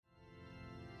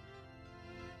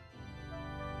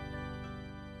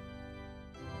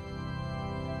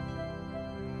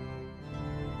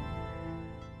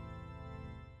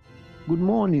Good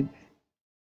morning.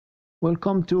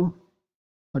 Welcome to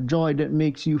A Joy That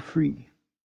Makes You Free.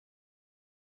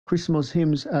 Christmas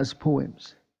hymns as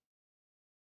poems.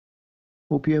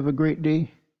 Hope you have a great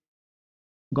day.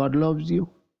 God loves you.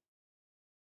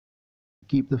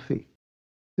 Keep the faith.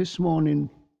 This morning,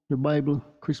 the Bible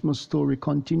Christmas story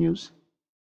continues.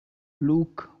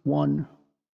 Luke 1,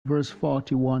 verse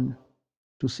 41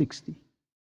 to 60.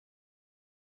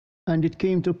 And it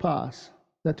came to pass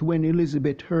that when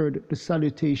Elizabeth heard the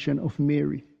salutation of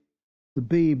Mary, the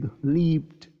babe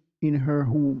leaped in her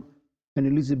womb, and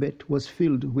Elizabeth was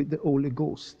filled with the Holy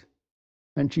Ghost.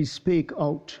 And she spake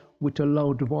out with a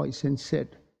loud voice and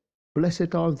said,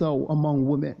 Blessed art thou among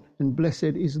women, and blessed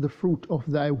is the fruit of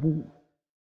thy womb.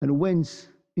 And whence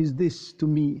is this to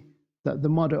me, that the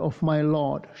mother of my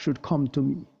Lord should come to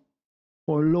me?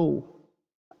 For lo,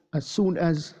 as soon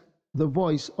as the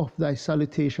voice of thy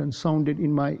salutation sounded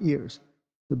in my ears,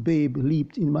 the babe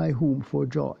leaped in my womb for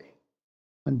joy.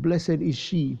 And blessed is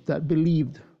she that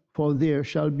believed, for there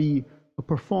shall be a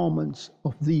performance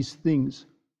of these things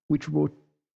which were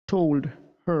told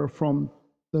her from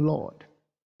the Lord.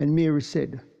 And Mary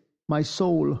said, My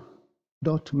soul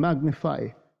doth magnify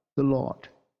the Lord,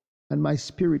 and my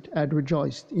spirit hath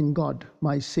rejoiced in God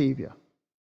my Saviour.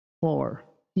 For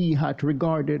he hath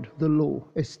regarded the low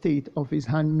estate of his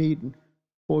handmaiden.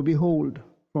 For behold,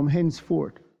 from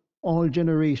henceforth all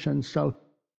generations shall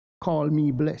call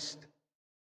me blessed.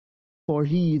 For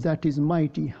he that is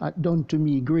mighty hath done to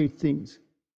me great things,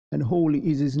 and holy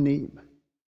is his name.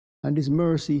 And his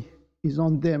mercy is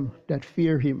on them that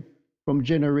fear him from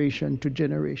generation to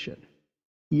generation.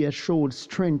 He hath showed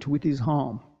strength with his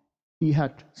arm. He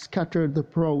hath scattered the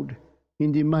proud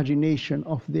in the imagination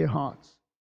of their hearts.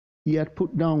 He hath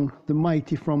put down the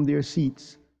mighty from their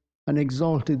seats, and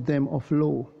exalted them of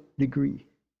low degree.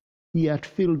 He hath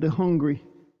filled the hungry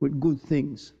with good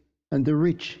things, and the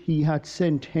rich he hath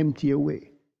sent empty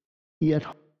away. He hath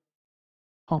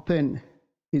holpen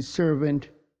his servant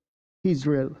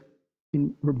Israel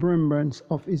in remembrance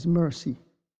of his mercy,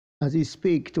 as he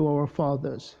spake to our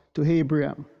fathers, to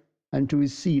Abraham, and to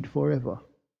his seed forever.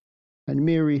 And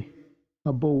Mary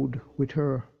abode with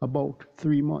her about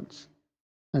 3 months,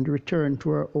 and returned to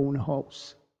her own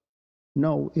house.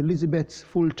 Now Elizabeth's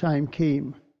full time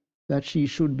came, that she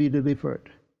should be delivered,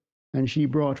 and she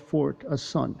brought forth a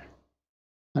son.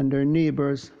 And her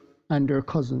neighbors and her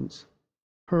cousins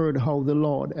heard how the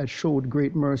Lord had showed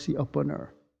great mercy upon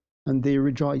her, and they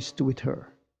rejoiced with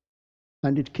her.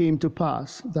 And it came to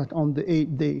pass that on the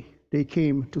 8th day they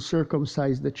came to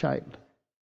circumcise the child,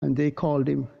 and they called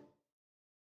him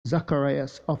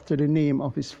Zacharias after the name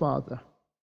of his father.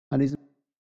 And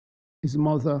his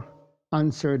mother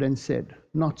answered and said,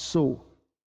 Not so,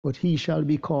 but he shall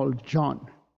be called John.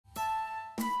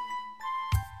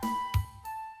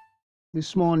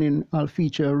 This morning I'll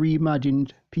feature a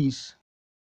reimagined piece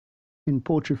in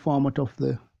poetry format of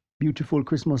the beautiful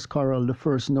Christmas carol, The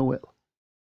First Noel.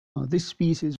 This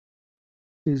piece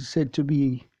is said to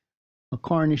be a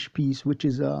Cornish piece, which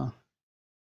is a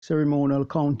ceremonial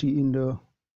county in the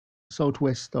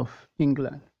southwest of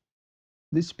England.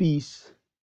 This piece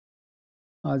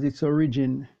has its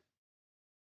origin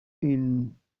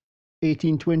in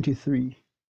 1823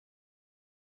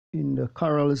 in the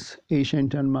Carols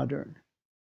Ancient and Modern.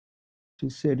 She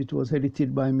said it was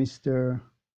edited by Mr.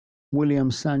 William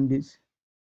Sandys,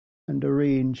 and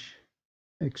arranged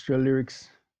extra lyrics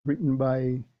written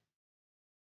by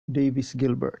Davis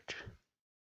Gilbert.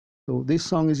 So this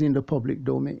song is in the public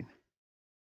domain.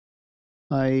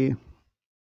 I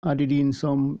added in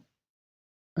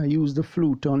I used the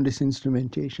flute on this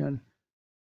instrumentation,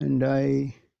 and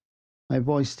I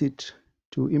voiced it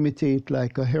to imitate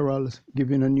like a herald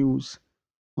giving a news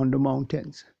on the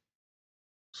mountains.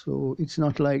 So it's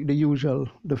not like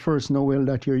the first Noel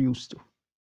that you're used to.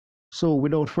 So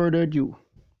without further ado,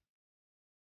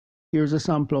 here's a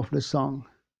sample of the song,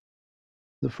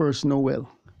 The First Noel,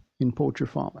 in poetry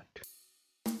format.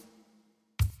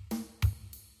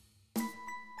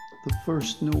 The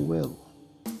first Noel,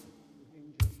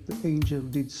 the angel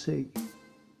did say,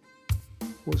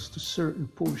 was to certain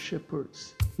poor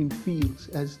shepherds in fields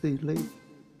as they lay,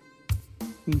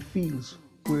 in fields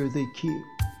where they cared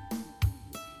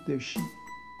their sheep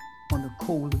on a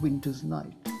cold winter's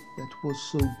night that was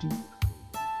so deep.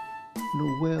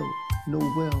 Noel,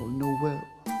 Noel, Noel,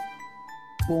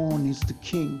 born is the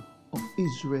King of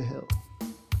Israel.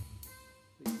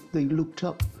 They looked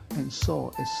up and saw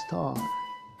a star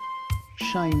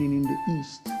shining in the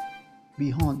east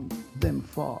beyond them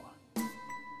far,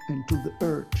 and to the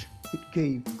earth it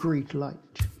gave great light.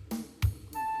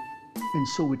 And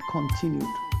so it continued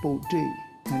both day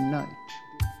and night.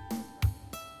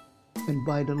 And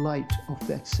by the light of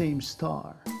that same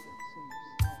star,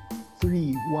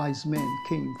 3 wise men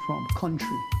came from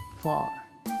country far.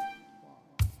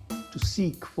 To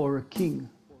seek for a king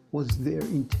was their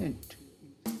intent,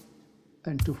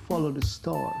 and to follow the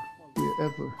star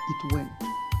wherever it went.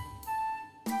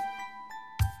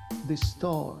 The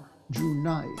star drew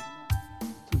nigh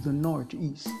to the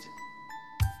northeast.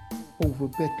 Over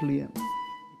Bethlehem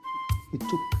it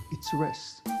took its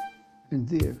rest, and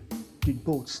there did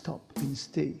both stop and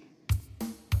stay,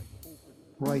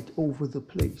 right over the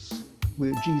place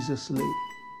where Jesus lay.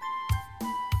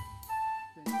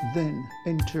 Then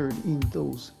entered in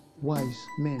those wise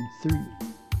men 3,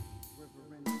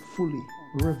 fully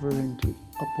reverently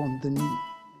upon the knee,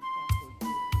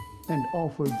 and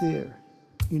offered there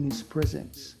in his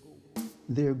presence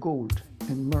their gold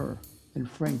and myrrh and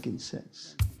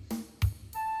frankincense.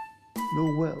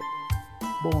 Noel,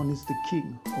 born is the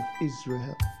King of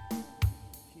Israel.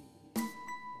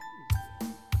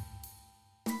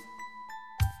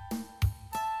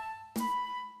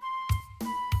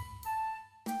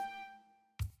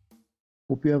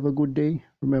 Hope you have a good day.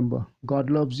 Remember, God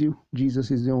loves you.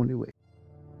 Jesus is the only way.